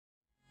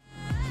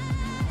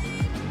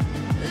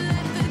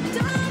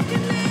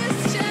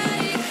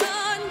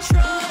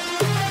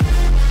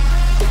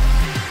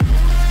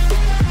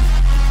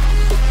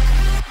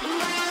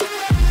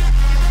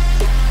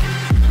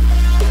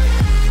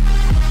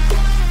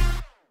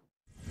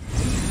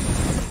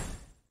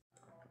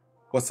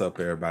What's up,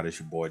 everybody? It's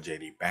your boy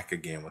JD back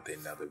again with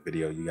another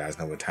video. You guys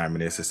know what time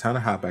it is. It's time to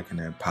hop back in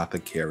the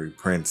Apothecary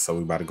print. So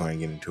we about to go and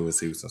get into it,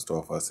 see what's in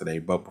store for us today.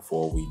 But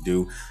before we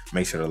do,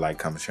 make sure to like,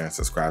 comment, share, and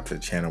subscribe to the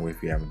channel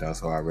if you haven't done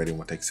so already.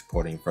 Want to take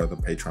supporting further?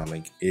 Patreon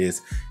link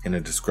is in the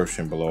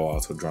description below.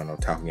 Also join the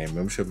Otaku Game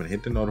membership and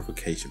hit the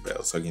notification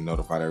bell so you get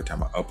notified every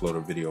time I upload a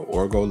video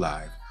or go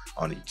live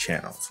on each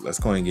channel. So let's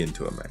go and get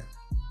into it, man.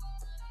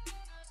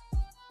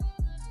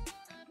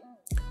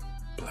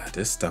 Blood,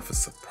 this stuff is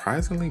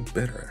surprisingly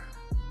bitter.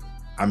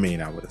 I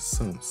mean, I would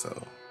assume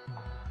so.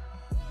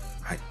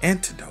 My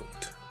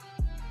antidote.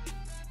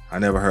 I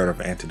never heard of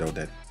antidote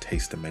that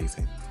tastes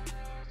amazing.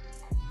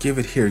 Give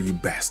it here, you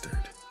bastard.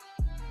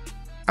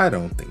 I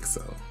don't think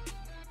so.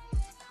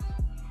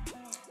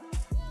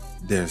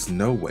 There's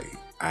no way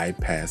I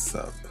pass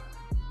up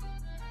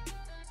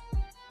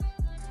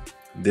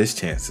this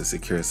chance to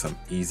secure some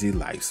easy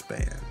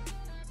lifespan.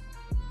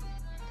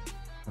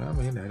 Well, I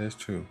mean, that is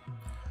true.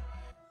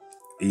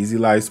 Easy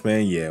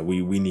lifespan, yeah,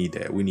 we need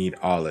that. We need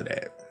all of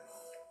that.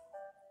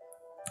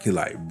 He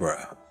like,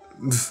 bruh,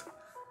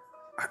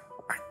 I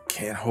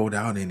can't hold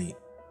out any.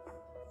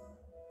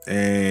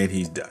 And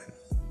he's done.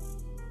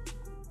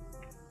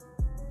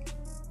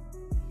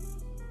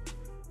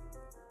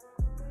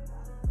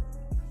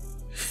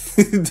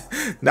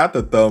 Not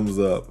the thumbs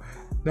up.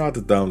 Not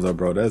the thumbs up,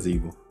 bro. That's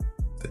evil.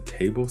 The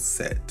table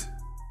set.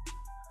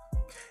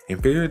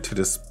 Inferior to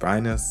the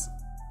spinous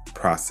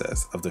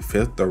process of the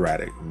fifth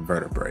thoracic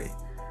vertebrae,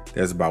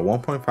 there's about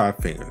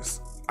 1.5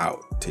 fingers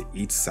out to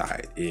each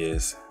side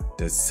is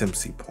the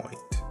Simpsy point.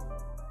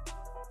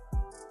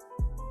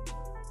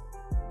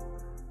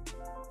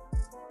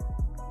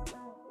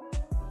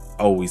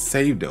 Oh, we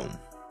saved him.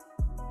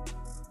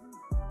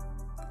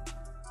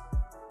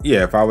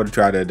 Yeah, if I would have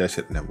tried that, that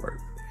shouldn't have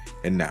worked.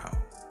 And now,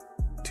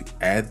 to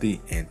add the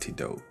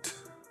antidote.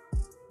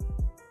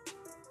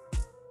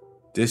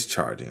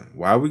 Discharging.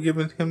 Why are we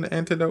giving him the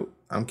antidote?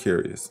 I'm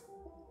curious.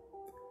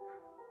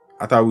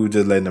 I thought we were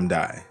just letting him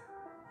die.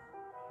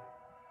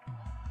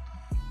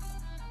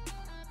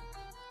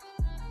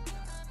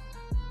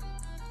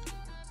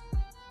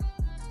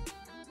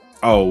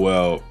 Oh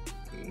well,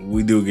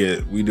 we do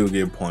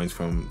get points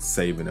from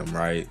saving him,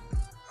 right?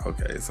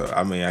 Okay, so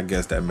I mean, I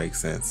guess that makes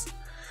sense.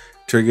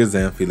 Trigger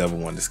Xanthi level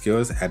 1. The skill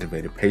is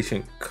activated.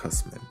 Patient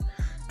Cussman.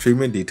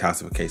 Treatment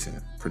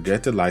detoxification.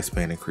 Projected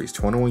lifespan increased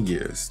 21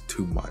 years,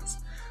 2 months.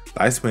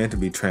 Lifespan to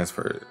be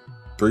transferred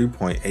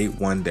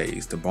 3.81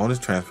 days. The bonus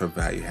transfer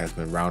value has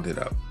been rounded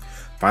up.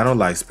 Final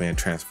lifespan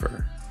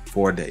transfer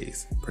 4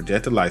 days.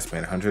 Projected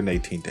lifespan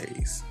 118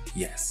 days.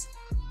 Yes,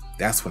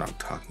 that's what I'm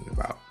talking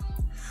about.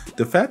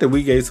 The fact that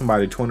we gave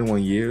somebody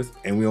 21 years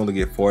and we only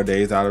get 4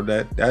 days out of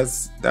that,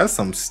 that's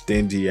some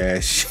stingy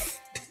ass shit.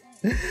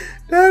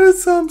 That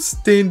is some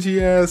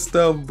stingy ass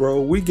stuff,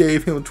 bro. We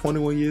gave him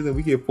 21 years and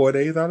we get 4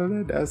 days out of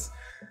that.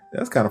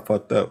 That's kind of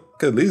fucked up.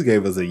 Could at least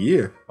gave us a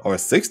year or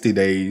 60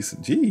 days.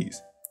 Jeez.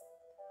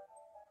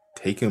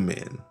 Take him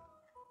in.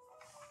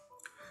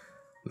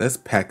 Let's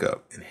pack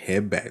up and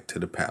head back to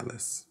the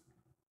palace.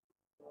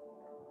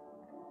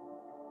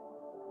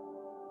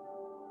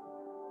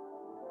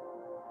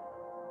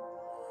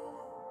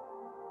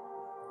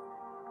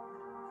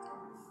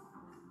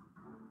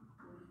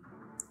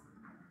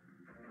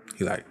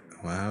 He like,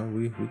 well,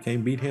 we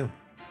can't beat him.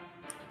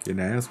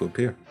 Getting our ass whooped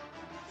here.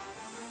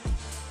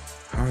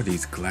 How are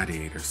these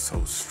gladiators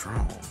so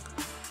strong?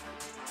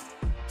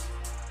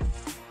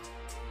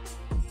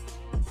 I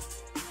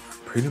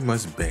pretty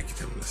much begged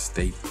them to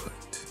stay put.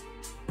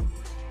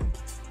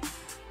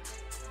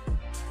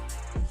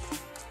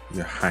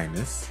 Your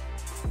Highness.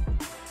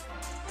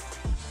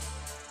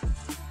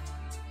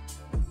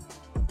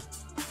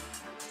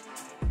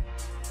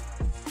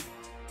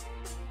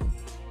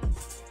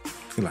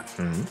 He's like,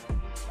 Do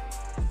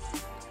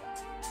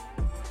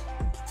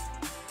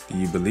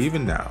you believe it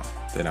now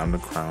that I'm the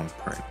crown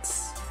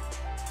prince?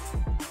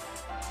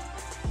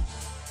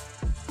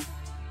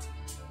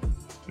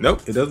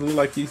 Nope, it doesn't look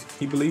like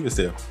he believes it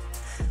still.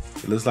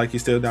 It looks like he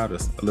still doubts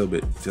us a little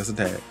bit, just a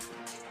tad.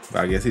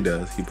 But I guess he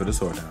does. He put his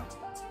sword down.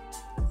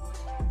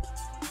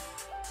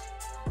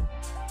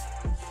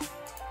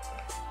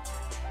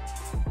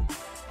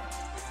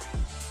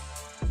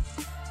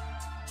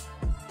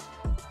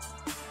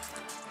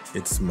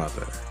 Its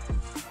mother.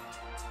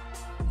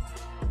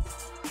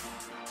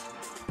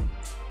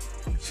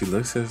 She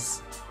looks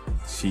as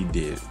she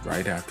did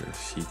right after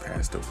she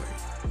passed away.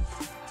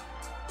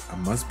 I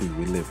must be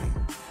reliving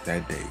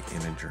that day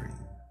in a dream.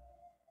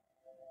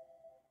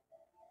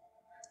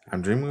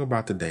 I'm dreaming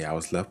about the day I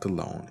was left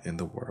alone in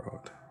the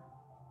world.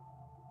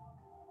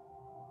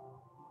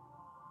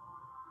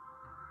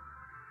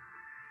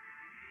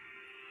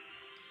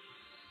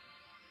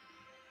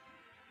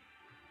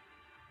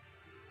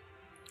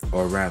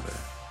 Or rather,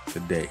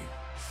 the day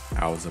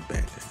I was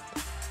abandoned.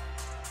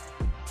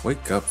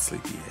 Wake up,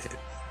 sleepyhead.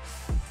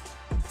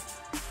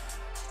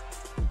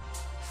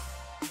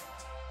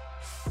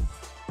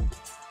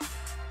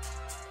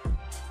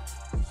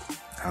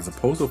 I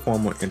suppose a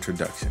formal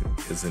introduction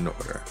is in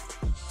order.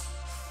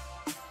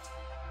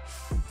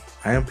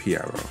 I am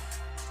Piero,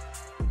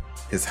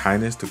 His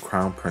Highness the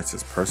Crown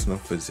Prince's personal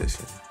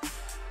physician.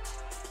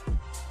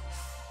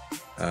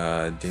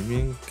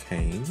 Damien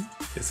Kane,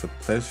 it's a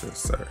pleasure,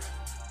 sir.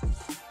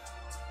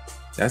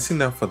 That's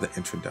enough for the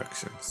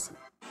introductions.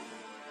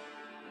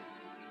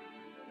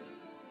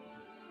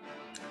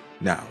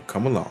 Now,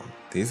 come along.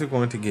 Things are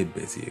going to get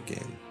busy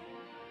again.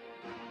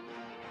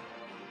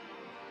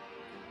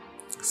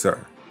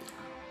 Sir,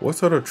 what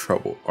sort of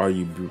trouble are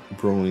you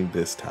brewing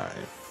this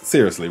time?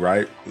 Seriously,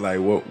 right? Like,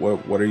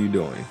 what are you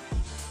doing?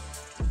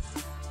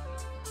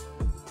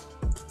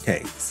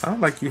 Hey,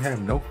 sounds like you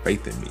have no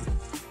faith in me.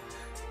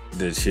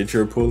 The shit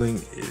you're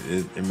pulling,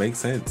 it makes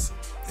sense.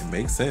 It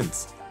makes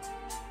sense.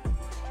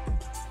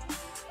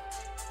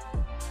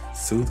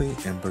 Soothing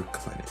Ember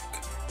Clinic.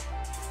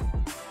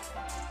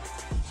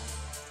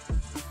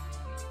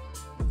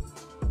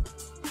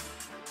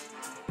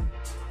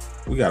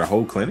 We got a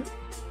whole clinic?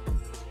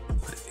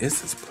 What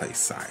is this place,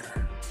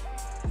 sire?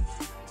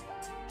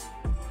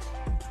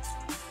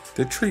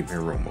 The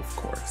treatment room, of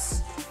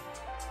course.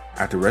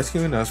 After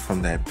rescuing us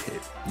from that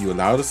pit, you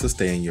allowed us to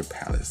stay in your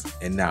palace,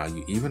 and now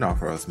you even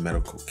offer us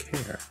medical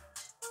care.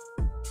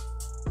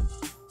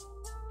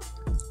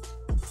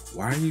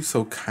 Why are you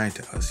so kind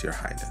to us, Your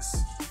Highness?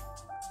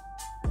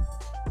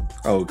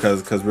 Oh,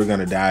 because we're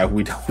gonna die if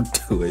we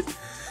don't do it.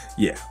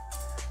 Yeah,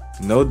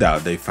 no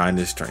doubt they find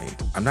it strange.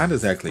 I'm not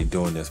exactly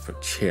doing this for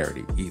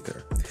charity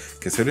either,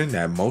 considering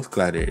that most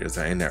gladiators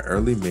are in their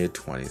early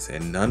mid-20s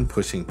and none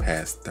pushing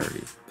past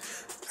 30.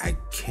 I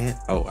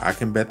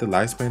can bet the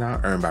lifespan I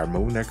earn by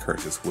removing their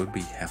curses would be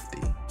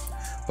hefty,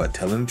 but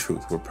telling the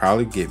truth would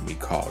probably get me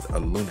called a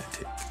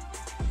lunatic.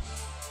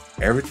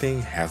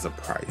 Everything has a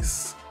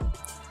price.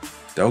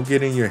 Don't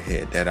get in your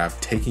head that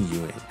I've taken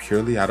you in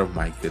purely out of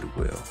my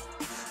goodwill.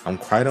 I'm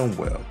quite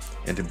unwell,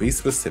 and to be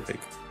specific,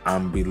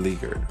 I'm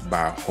beleaguered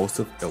by a host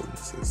of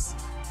illnesses.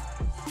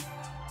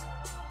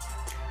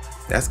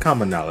 That's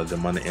common knowledge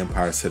among the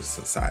Empire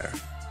citizens, sire.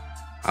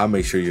 I'll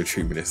make sure your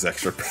treatment is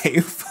extra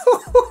painful.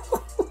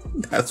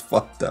 That's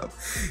fucked up.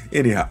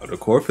 Anyhow, the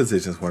core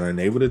physicians were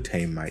unable to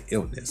tame my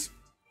illness.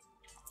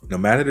 No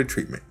matter the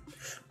treatment,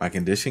 my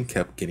condition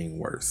kept getting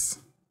worse.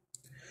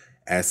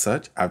 As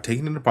such, I've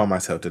taken it upon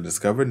myself to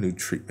discover new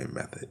treatment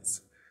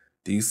methods.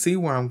 Do you see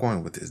where I'm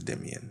going with this,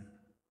 Damien?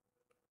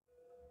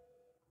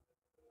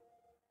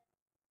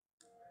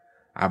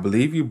 I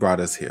believe you brought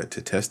us here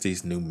to test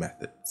these new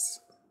methods.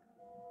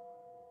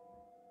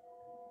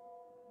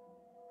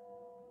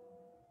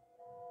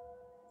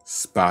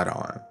 Spot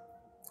on.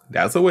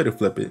 That's a way to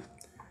flip it.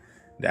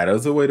 That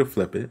is a way to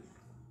flip it.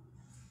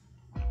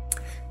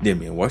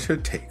 Damien, what's your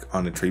take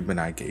on the treatment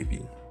I gave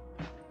you?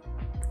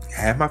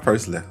 I had my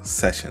first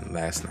session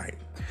last night,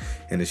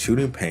 and the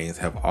shooting pains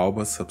have all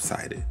but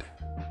subsided.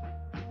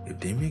 If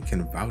Damien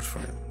can vouch for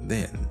him,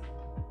 then...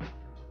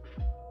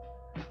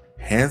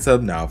 Hands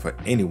up now for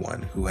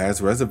anyone who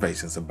has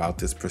reservations about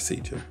this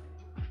procedure.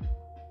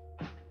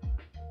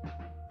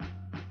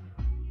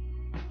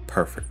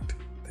 Perfect.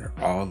 They're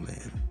all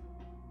in.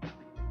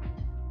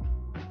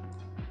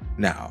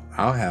 Now,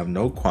 I'll have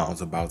no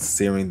qualms about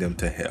searing them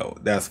to hell.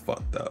 That's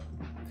fucked up.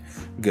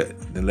 Good.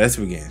 Then let's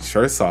begin.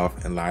 Shirts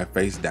off and lie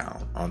face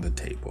down on the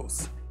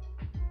tables.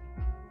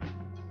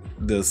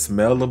 The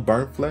smell of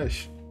burnt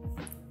flesh.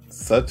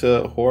 Such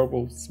a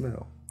horrible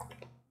smell.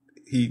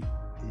 He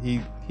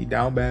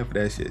down bad for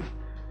that shit.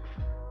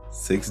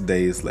 6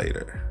 days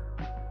later.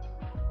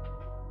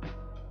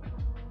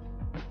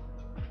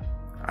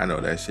 I know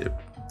that shit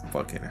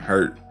fucking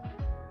hurt.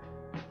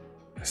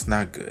 It's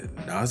not good.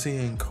 Nausea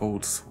and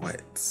cold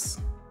sweats.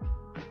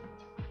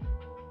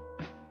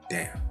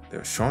 Damn,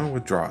 they're showing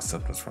withdrawal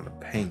symptoms from the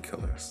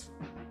painkillers.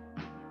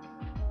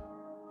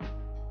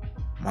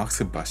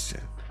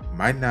 Moxibustion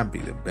might not be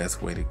the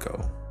best way to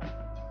go.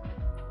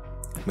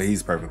 But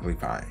he's perfectly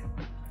fine.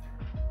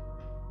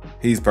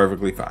 He's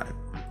perfectly fine.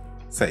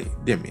 Say,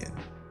 Damien.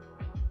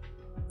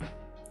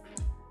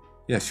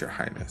 Yes, Your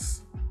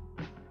Highness.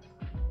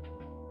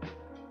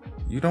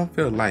 You don't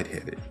feel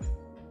lightheaded.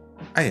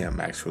 I am,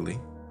 actually.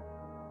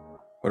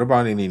 What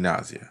about any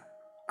nausea?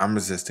 I'm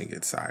resisting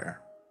it,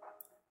 sire.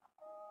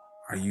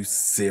 Are you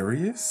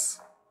serious?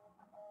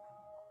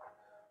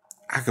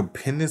 I could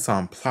pin this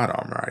on plot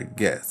armor, I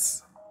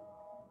guess.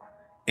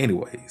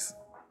 Anyways,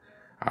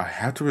 I'll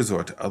have to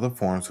resort to other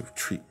forms of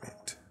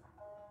treatment.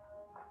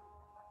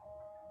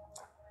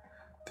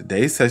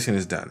 Today's session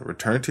is done.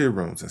 Return to your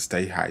rooms and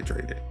stay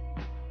hydrated.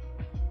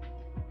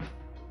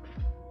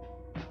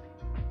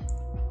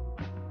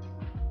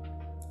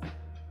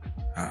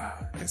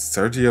 And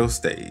Sergio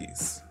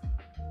stays.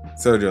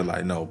 Sergio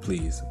like, no,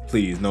 please,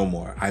 no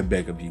more. I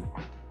beg of you.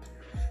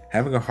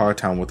 Having a hard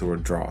time with the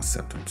withdrawal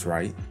symptoms,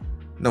 right?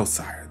 No,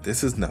 sire,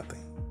 this is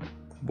nothing.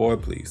 Boy,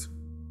 please.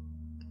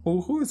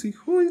 Who is he?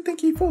 Who do you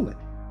think he's fooling?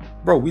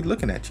 Bro, we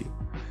looking at you.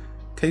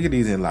 Take it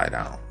easy and lie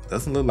down.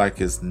 Doesn't look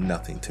like it's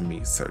nothing to me,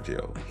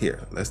 Sergio.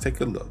 Here, let's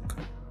take a look.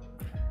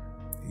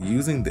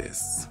 Using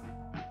this.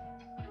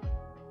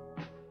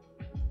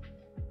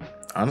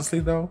 Honestly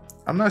though,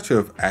 I'm not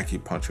sure if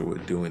acupuncture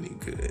would do any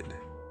good.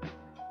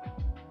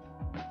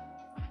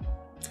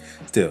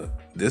 Still,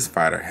 this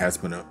fighter has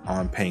been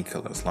on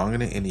painkillers longer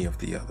than any of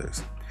the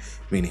others,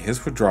 meaning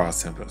his withdrawal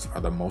symptoms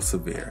are the most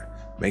severe,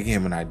 making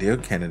him an ideal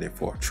candidate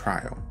for a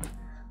trial.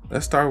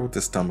 Let's start with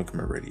the stomach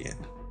meridian.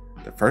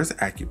 The first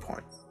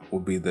acupoint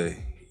will be the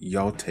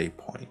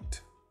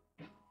TheOtakuFix.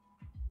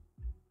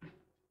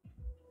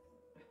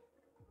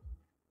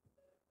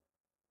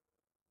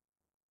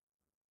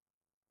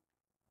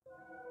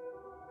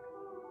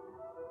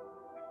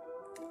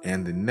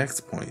 And the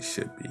next point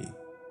should be,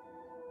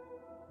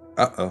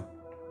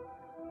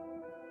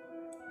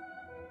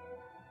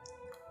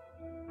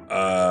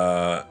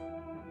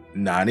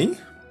 Nani?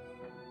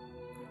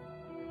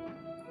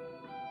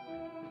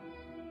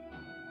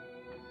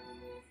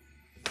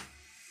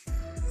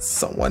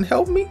 Someone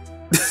help me?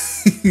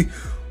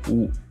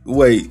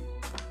 Wait,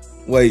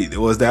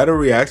 was that a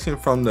reaction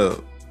from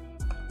the...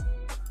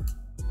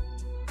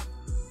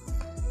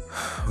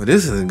 Well,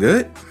 this isn't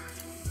good.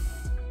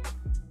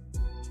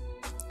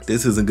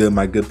 This isn't good,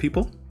 my good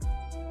people.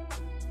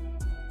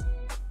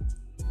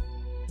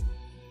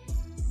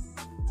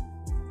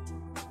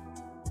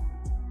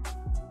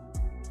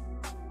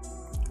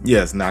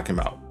 Yes, knock him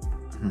out.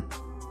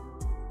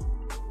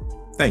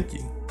 Thank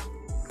you.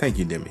 Thank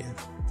you, Demian.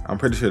 I'm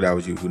pretty sure that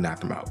was you who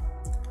knocked him out.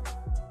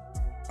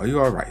 Are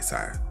you alright,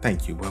 sire?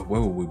 Thank you. Well, where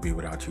would we be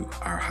without you,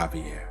 our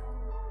Javier?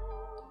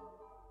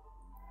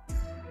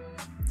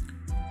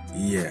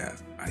 Yeah,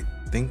 I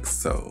think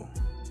so.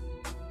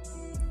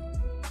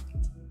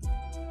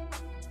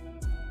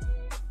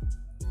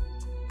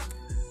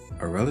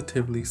 A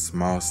relatively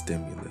small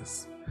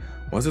stimulus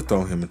wants to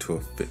throw him into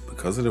a fit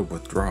because of the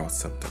withdrawal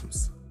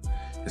symptoms.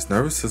 His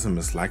nervous system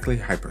is likely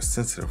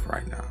hypersensitive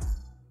right now.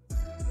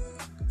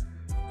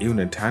 Even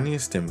the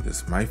tiniest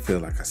stimulus might feel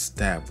like a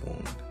stab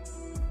wound.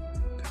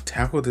 To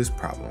tackle this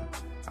problem,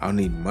 I'll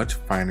need much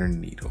finer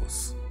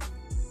needles.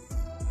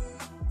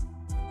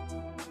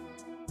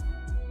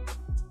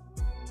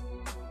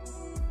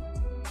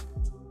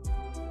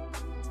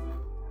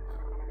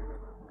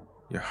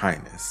 Your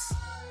Highness.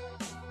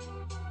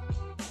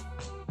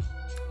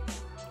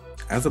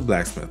 As a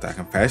blacksmith, I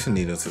can fashion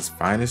needles as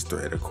fine as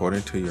thread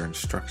according to your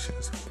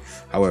instructions.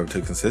 However, to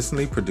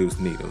consistently produce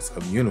needles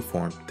of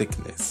uniform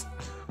thickness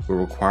will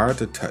require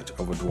the touch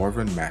of a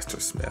dwarven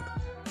mastersmith.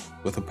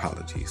 With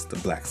apologies, the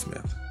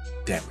blacksmith.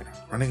 Damn it,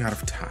 I'm running out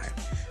of time,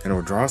 and the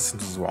withdrawal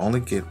symptoms will only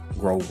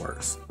grow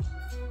worse.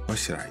 What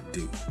should I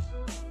do?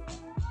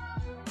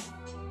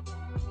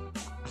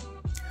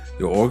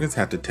 Your organs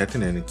have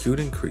detected an acute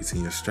increase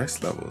in your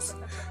stress levels.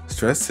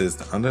 Stress is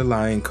the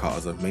underlying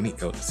cause of many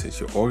illnesses.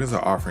 Your organs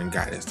are offering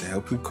guidance to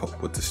help you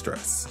cope with the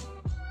stress.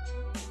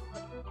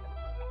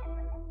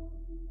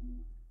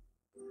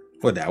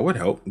 Well, that would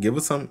help. Give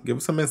us some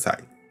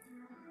insight.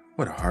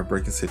 What a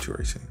heartbreaking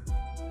situation.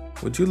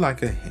 Would you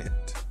like a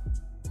hint?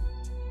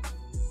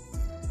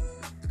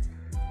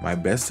 My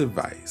best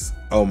advice.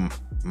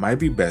 Might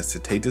be best to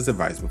take this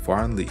advice before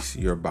I unleash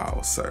your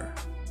bowels, sir.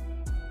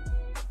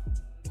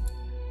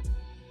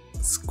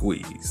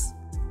 Squeeze.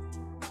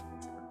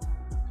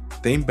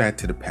 Think back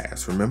to the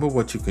past. Remember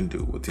what you can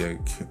do with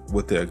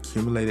the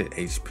accumulated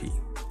HP.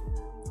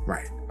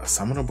 Right, a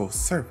summonable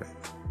servant.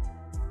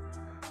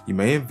 You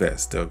may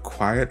invest the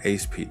acquired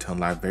HP to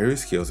unlock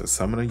various skills to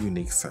summon a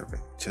unique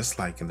servant, just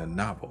like in the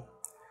novel.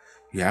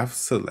 You have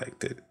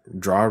selected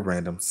Draw a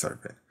Random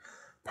Servant.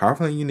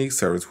 Powerful and unique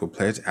servants will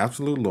pledge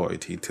absolute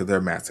loyalty to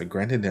their master,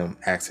 granting them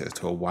access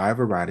to a wide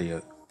variety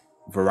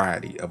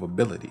of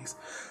abilities.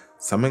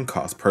 Summon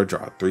cost per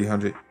draw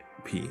 300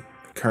 P,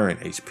 current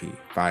HP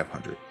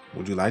 500.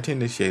 Would you like to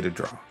initiate a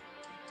draw?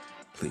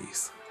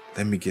 Please,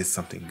 let me get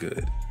something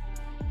good.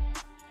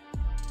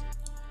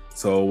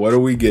 So what are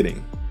we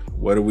getting?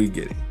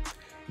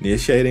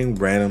 Initiating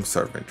random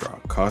servant draw,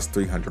 cost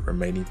 300,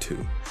 remaining 2.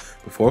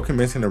 Before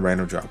commencing the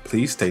random draw,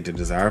 please state the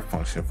desired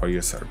function for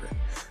your servant.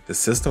 The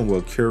system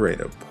will curate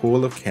a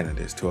pool of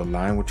candidates to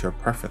align with your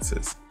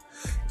preferences.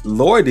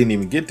 Lord didn't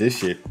even get this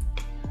shit.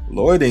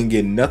 Lord didn't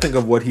get nothing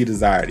of what he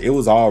desired. It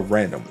was all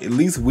random. At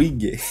least he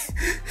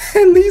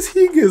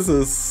gets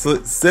a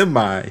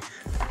semi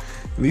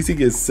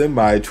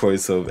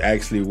choice of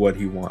actually what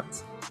he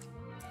wants.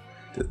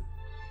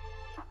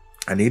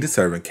 I need a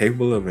servant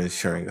capable of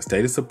ensuring a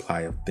steady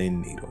supply of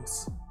thin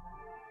needles.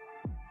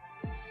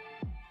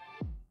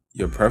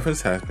 Your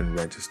preference has been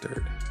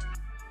registered.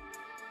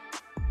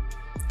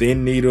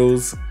 Thin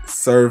needles,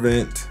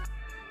 servant.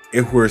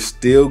 If we're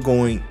still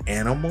going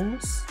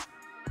animals,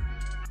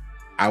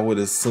 I would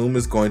assume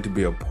it's going to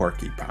be a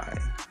porcupine,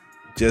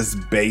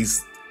 just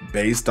based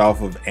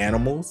off of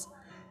animals.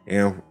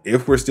 And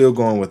if we're still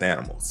going with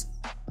animals,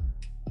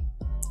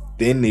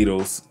 thin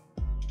needles,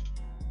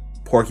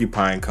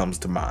 porcupine comes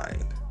to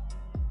mind.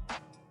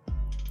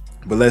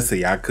 But let's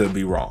see, I could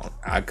be wrong.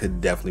 I could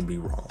definitely be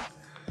wrong.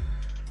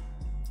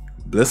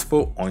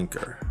 Blissful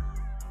Oinker,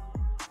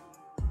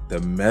 the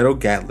Metal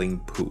Gatling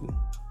Poo,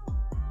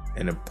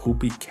 and a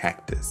Poopy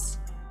Cactus.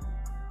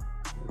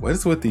 What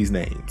is with these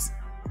names?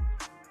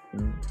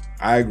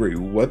 I agree.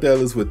 What the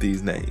hell is with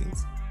these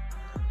names?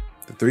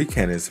 The 3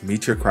 candidates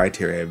meet your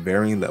criteria at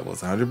varying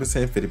levels, 100%,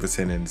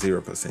 50%, and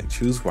 0%.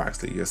 Choose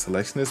wisely. Your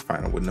selection is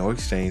final with no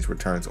exchange,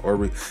 returns,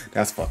 or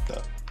That's fucked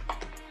up.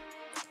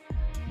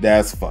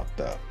 That's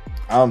fucked up.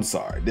 I'm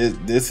sorry.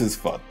 This is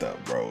fucked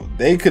up, bro.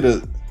 They could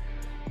have...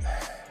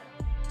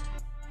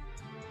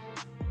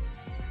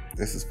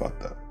 This is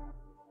fucked up.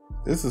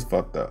 This is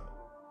fucked up.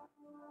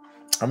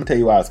 I'm gonna tell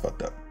you why it's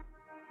fucked up.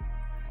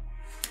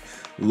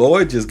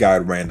 Lloyd just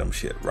got random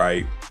shit,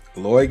 right?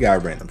 Lloyd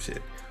got random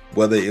shit.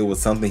 Whether it was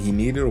something he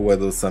needed or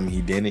whether it was something he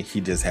didn't, he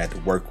just had to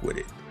work with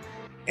it.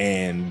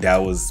 And that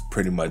was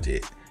pretty much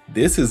it.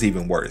 This is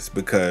even worse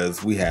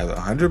because we have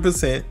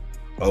 100%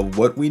 of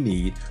what we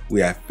need,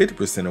 we have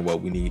 50% of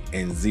what we need,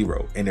 and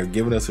 0. And they're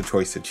giving us a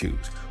choice to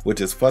choose,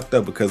 which is fucked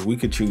up because we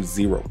could choose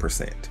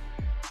 0%.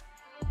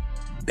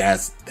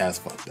 That's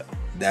fucked up.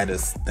 That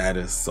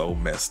is so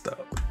messed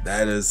up.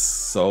 That is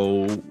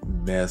so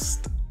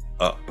messed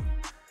up.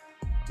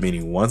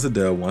 Meaning one's a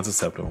dub, one's a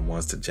scepter, and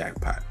one's the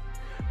jackpot.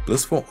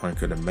 Blissful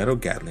Anchor, the Metal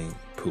Gatling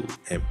Poo,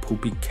 and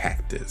Poopy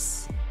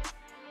Cactus.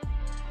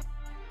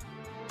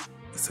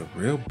 It's a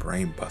real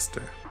brain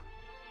buster.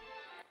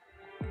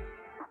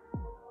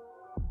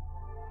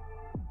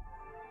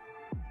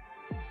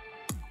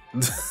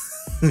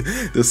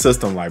 The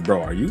system like,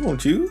 bro, are you gonna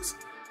choose?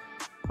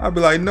 I'll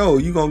be like, no,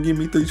 you gonna give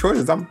me 3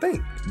 choices. I'm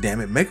think.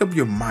 Damn it, make up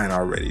your mind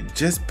already.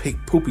 Just pick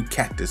Poopy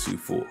Cactus, you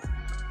fool.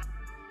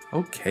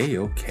 Okay.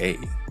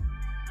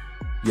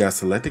 You have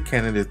selected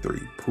candidate 3,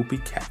 Poopy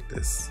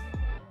Cactus.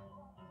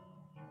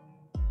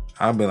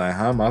 I'll be like,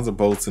 how am I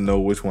supposed to know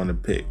which one to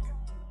pick?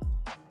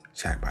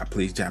 Jackpot,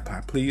 please,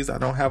 jackpot, please. I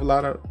don't have a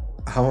lot of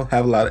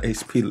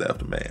HP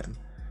left, man.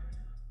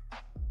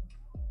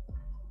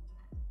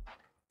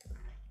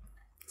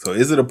 So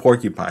is it a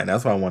porcupine?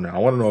 That's what I wonder. I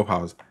want to know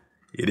if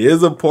it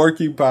is a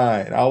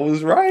porcupine. I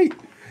was right.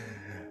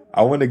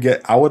 I would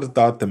have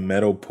thought the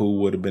metal poo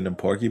would have been a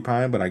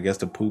porcupine, but I guess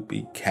the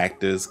Poopy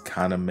Cactus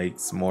kind of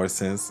makes more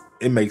sense.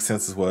 It makes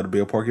sense as well to be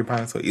a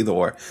porcupine, so either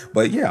or.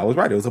 But yeah, I was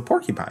right. It was a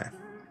porcupine.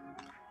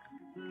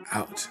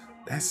 Ouch.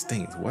 That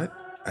stings. What?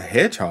 A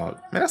hedgehog?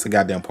 Man, that's a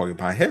goddamn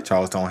porcupine.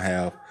 Hedgehogs don't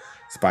have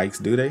spikes,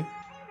 do they?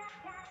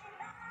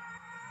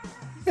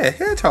 Yeah,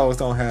 hedgehogs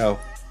don't have...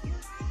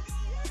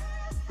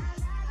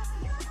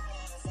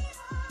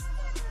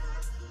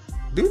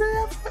 Do they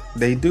have?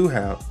 They do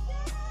have.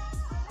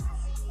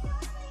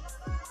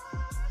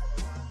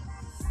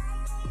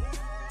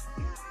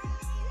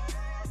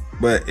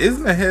 But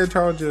isn't a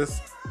hedgehog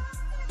just...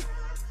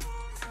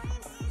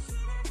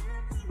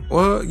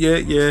 Well,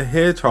 yeah,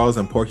 hedgehogs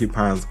and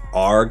porcupines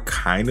are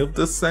kind of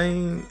the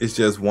same. It's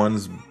just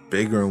one's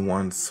bigger and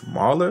one's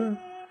smaller.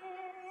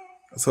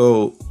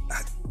 So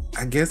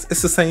I guess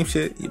it's the same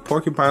shit.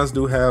 Porcupines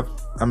do have,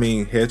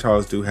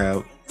 hedgehogs do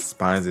have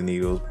spines and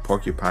needles.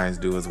 Porcupines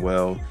do as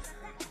well.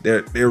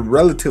 They're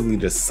relatively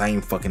the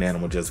same fucking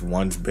animal, just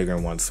one's bigger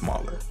and one's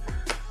smaller.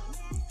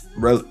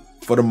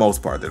 For the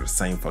most part, they're the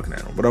same fucking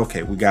animal. But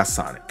okay, we got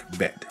Sonic.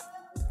 Bet.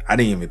 I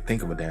didn't even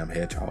think of a damn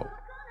hedgehog.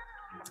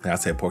 I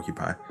said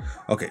porcupine.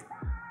 Okay,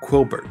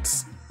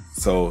 Quillberts.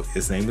 So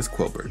his name is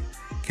Quillbert.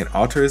 Can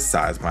alter his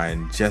size by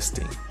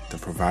ingesting the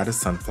provided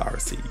sunflower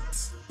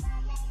seeds.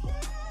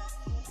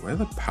 Where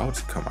did the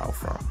pouch come out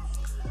from?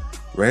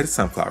 Red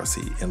sunflower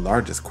seed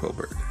enlarges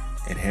Quillbert.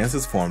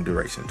 Enhances form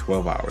duration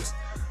 12 hours.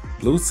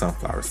 Blue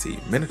sunflower seed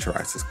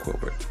miniaturizes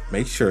Quillbert.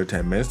 Make sure to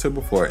administer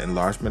before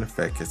enlargement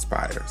effect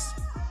expires.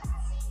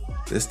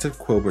 List of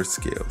Quillbert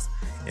skills.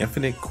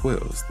 Infinite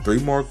quills. 3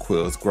 more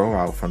quills grow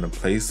out from the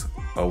place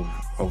of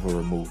a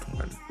removed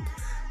one.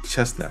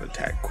 Chestnut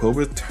attack.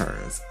 Quillbert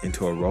turns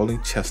into a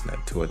rolling chestnut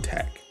to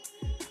attack.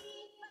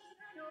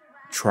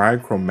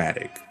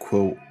 Trichromatic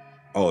quill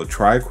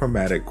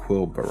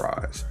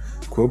barrage.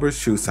 Quillbert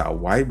shoots out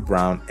white,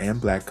 brown, and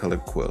black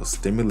colored quills.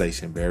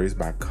 Stimulation varies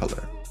by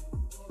color.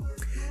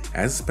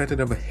 As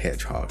expected of a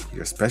hedgehog,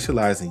 you're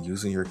specialized in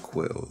using your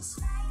quills.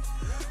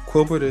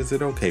 Quillbert, is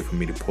it okay for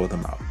me to pull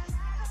them out?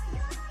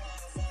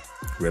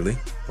 Really?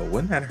 But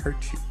wouldn't that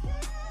hurt you?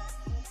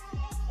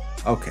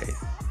 Okay,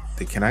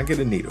 then can I get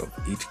a needle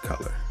of each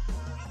color?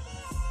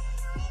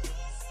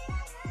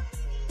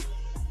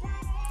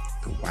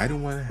 The white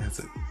one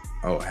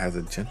has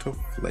a gentle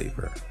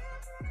flavor.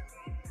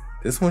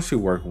 This one should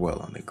work well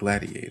on the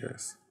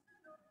gladiators.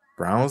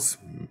 Browns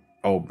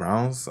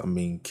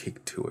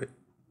kick to it.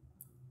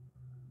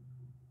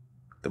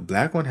 The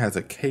black one has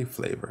a K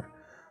flavor,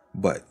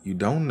 but you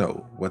don't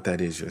know what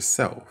that is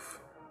yourself.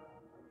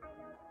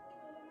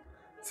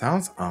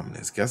 Sounds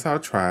ominous. Guess I'll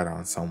try it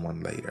on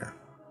someone later.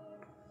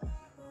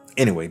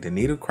 Anyway, the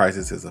needle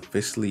crisis is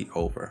officially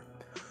over.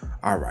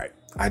 Alright,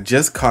 I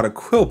just caught a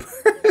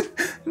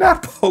Quillbert.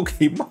 Not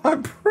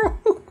Pokemon,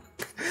 bro.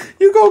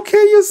 You gonna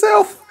kill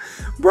yourself?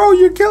 Bro,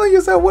 you're killing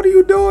yourself. What are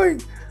you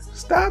doing?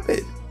 Stop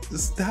it.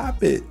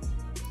 Stop it.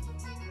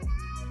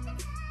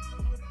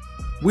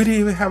 We didn't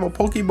even have a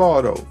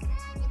Pokeball though.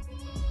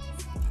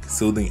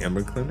 Soothing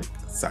Ember Clinic?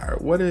 Sorry,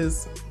 what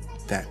is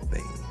that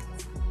thing?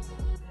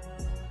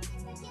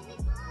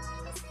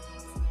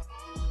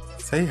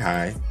 Say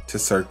hi to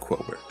Sir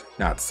Quillbert,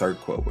 not Sir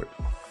Quillbert.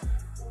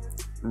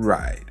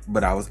 Right,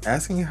 but I was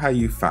asking how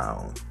you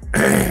found.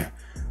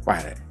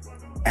 Right.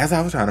 As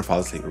I was trying to fall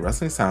asleep, a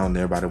rustling sound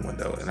nearby the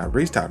window, and I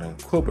reached out and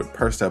Quilbert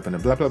perched up in a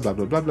blah blah blah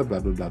blah blah blah blah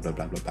blah blah blah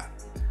blah blah blah.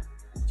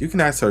 You can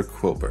ask Sir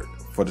Quilbert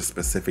for the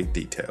specific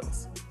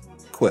details.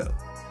 Quill.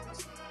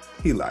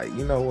 He like,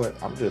 you know what?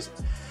 I'm just.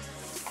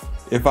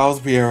 If I was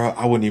Piero,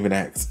 I wouldn't even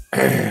ask.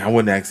 I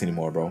wouldn't ask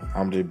anymore, bro.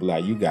 I'm just be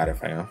like, you got it,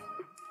 fam.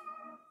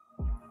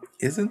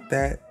 Isn't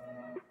that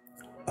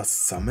a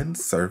summoned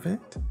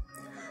servant?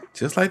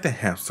 Just like the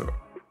hamster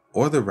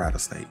or the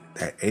rattlesnake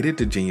that aided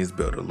the genius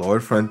builder,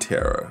 Lord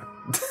Frontera,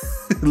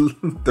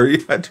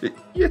 300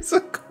 years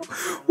ago.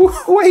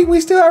 Wait, we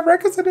still have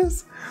records of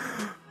this?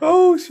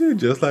 Oh, shit.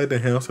 Just like the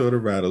hamster or the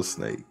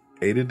rattlesnake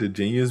aided the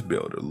genius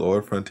builder,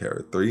 Lord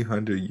Frontera,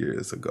 300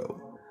 years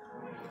ago.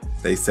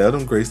 They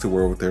seldom grace the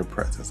world with their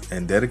presence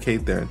and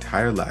dedicate their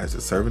entire lives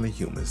to serving the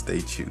humans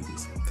they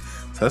choose.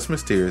 Such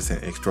mysterious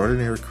and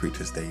extraordinary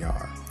creatures they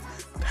are.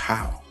 But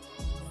how?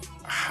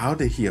 How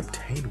did he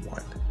obtain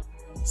one?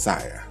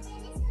 Sire,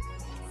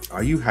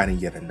 are you hiding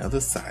yet another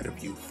side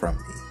of you from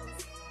me?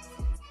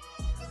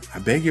 I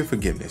beg your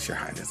forgiveness, your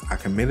highness. I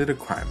committed a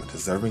crime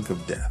deserving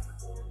of death.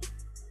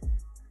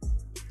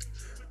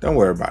 Don't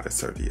worry about it,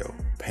 Sir Theo.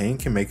 Pain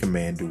can make a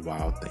man do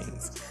wild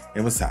things.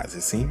 And besides,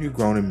 it seems you've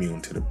grown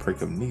immune to the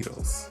prick of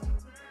needles.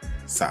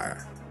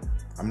 Sire,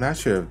 I'm not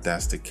sure if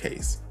that's the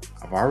case.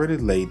 I've already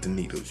laid the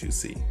needles, you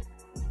see.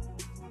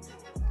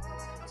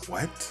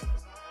 What?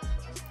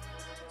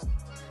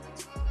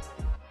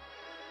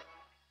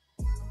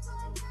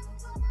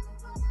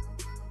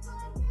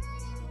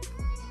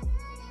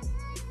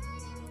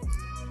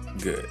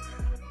 Good.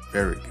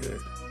 Very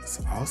good.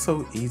 It's all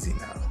so easy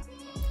now.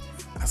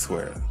 I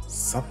swear,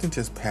 something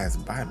just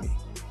passed by me.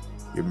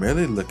 You're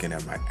merely looking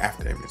at my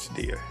after image,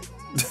 dear.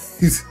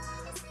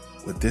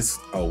 With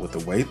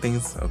the way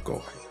things are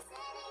going.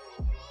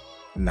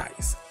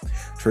 Nice.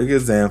 Trigger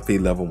Xanthi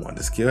level 1.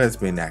 The skill has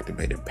been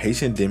activated.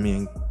 Patient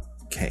Demian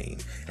Kane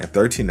and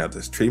 13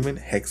 others. Treatment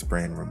Hex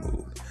brand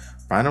removed.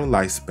 Final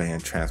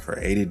lifespan transfer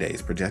 80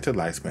 days. Projected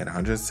lifespan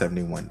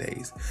 171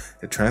 days.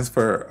 The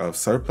transfer of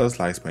surplus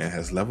lifespan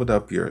has leveled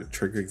up your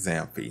Trigger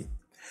Xanthi.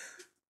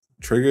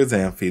 Trigger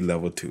Xanthi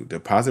level 2.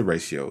 Deposit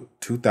ratio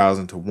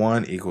 2000 to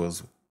 1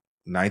 equals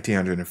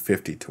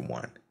 1950 to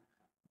 1.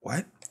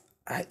 What?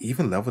 I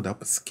even leveled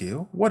up a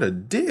skill? What a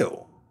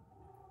deal!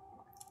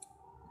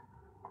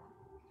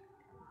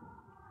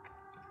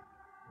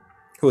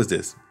 Who is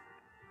this?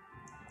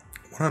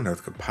 What on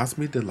earth could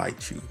possibly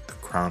delight you, the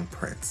Crown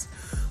Prince?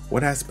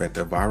 What aspect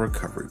of our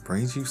recovery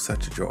brings you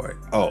such joy?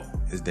 Oh,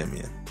 it's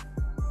Demian.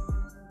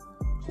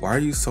 Why are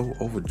you so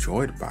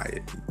overjoyed by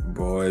it?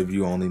 Boy, if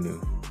you only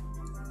knew.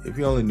 If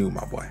you only knew,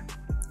 my boy.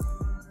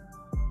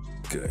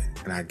 Good.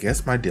 And I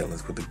guess my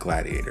dealings with the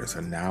gladiators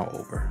are now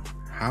over.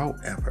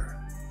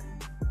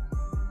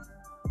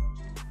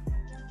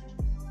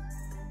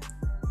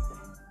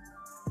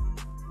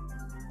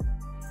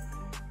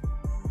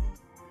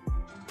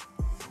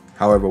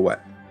 However,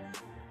 what?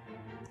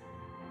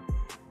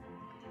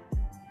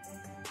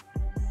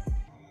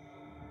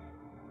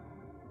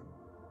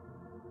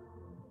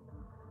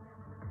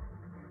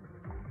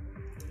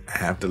 I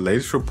have the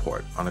latest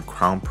report on the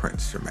Crown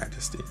Prince, Your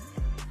Majesty.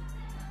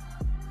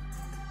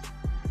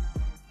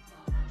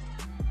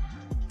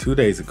 2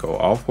 days ago,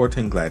 all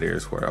 14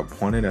 gladiators were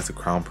appointed as the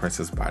Crown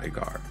Prince's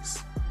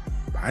bodyguards.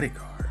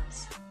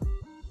 Bodyguards?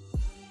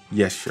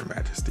 Yes, Your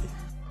Majesty.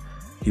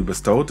 He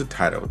bestowed the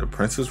title of the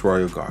Prince's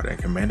Royal Guard and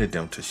commanded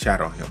them to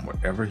shadow him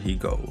wherever he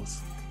goes.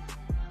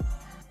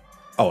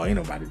 Oh, ain't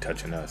nobody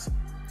touching us.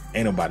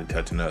 Ain't nobody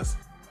touching us.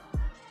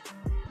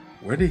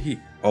 What did he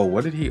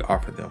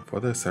offer them for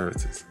their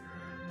services?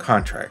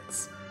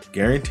 Contracts,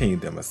 guaranteeing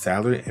them a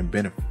salary and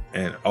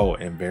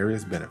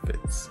various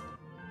benefits.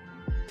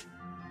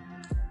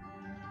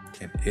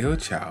 An ill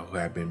child who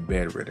had been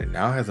bedridden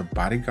now has a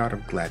bodyguard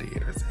of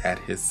gladiators at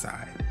his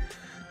side.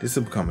 This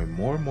is becoming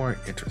more and more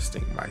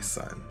interesting, my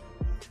son.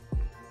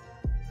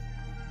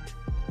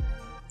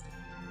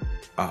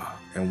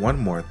 And one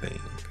more thing.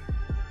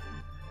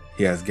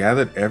 He has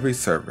gathered every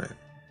servant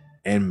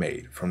and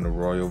maid from the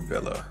royal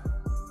villa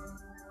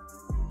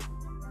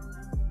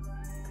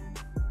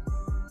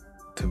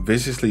to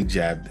viciously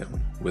jab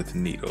them with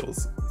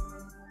needles.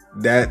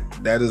 That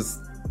is,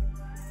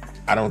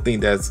 I don't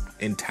think that's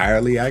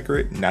entirely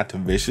accurate. Not to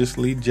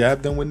viciously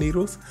jab them with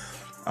needles.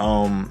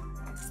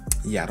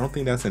 Yeah, I don't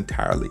think that's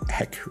entirely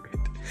accurate.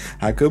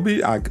 I could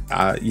be,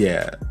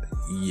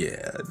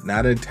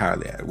 not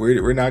entirely.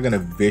 We're not gonna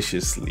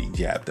viciously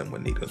jab them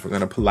with needles. We're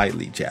gonna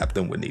politely jab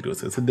them with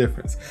needles. It's a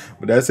difference.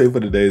 But that's it for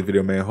today's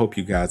video, man. Hope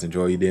you guys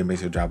enjoy. You did, make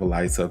sure to drop a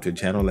like, sub to the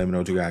channel. Let me know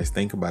what you guys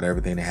think about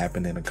everything that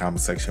happened in the comment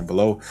section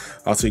below.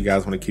 Also, you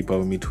guys want to keep up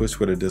with me, Twitch,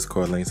 Twitter,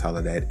 Discord, links, all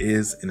of that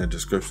is in the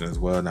description as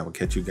well. And I will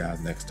catch you guys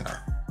next time.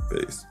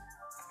 Peace.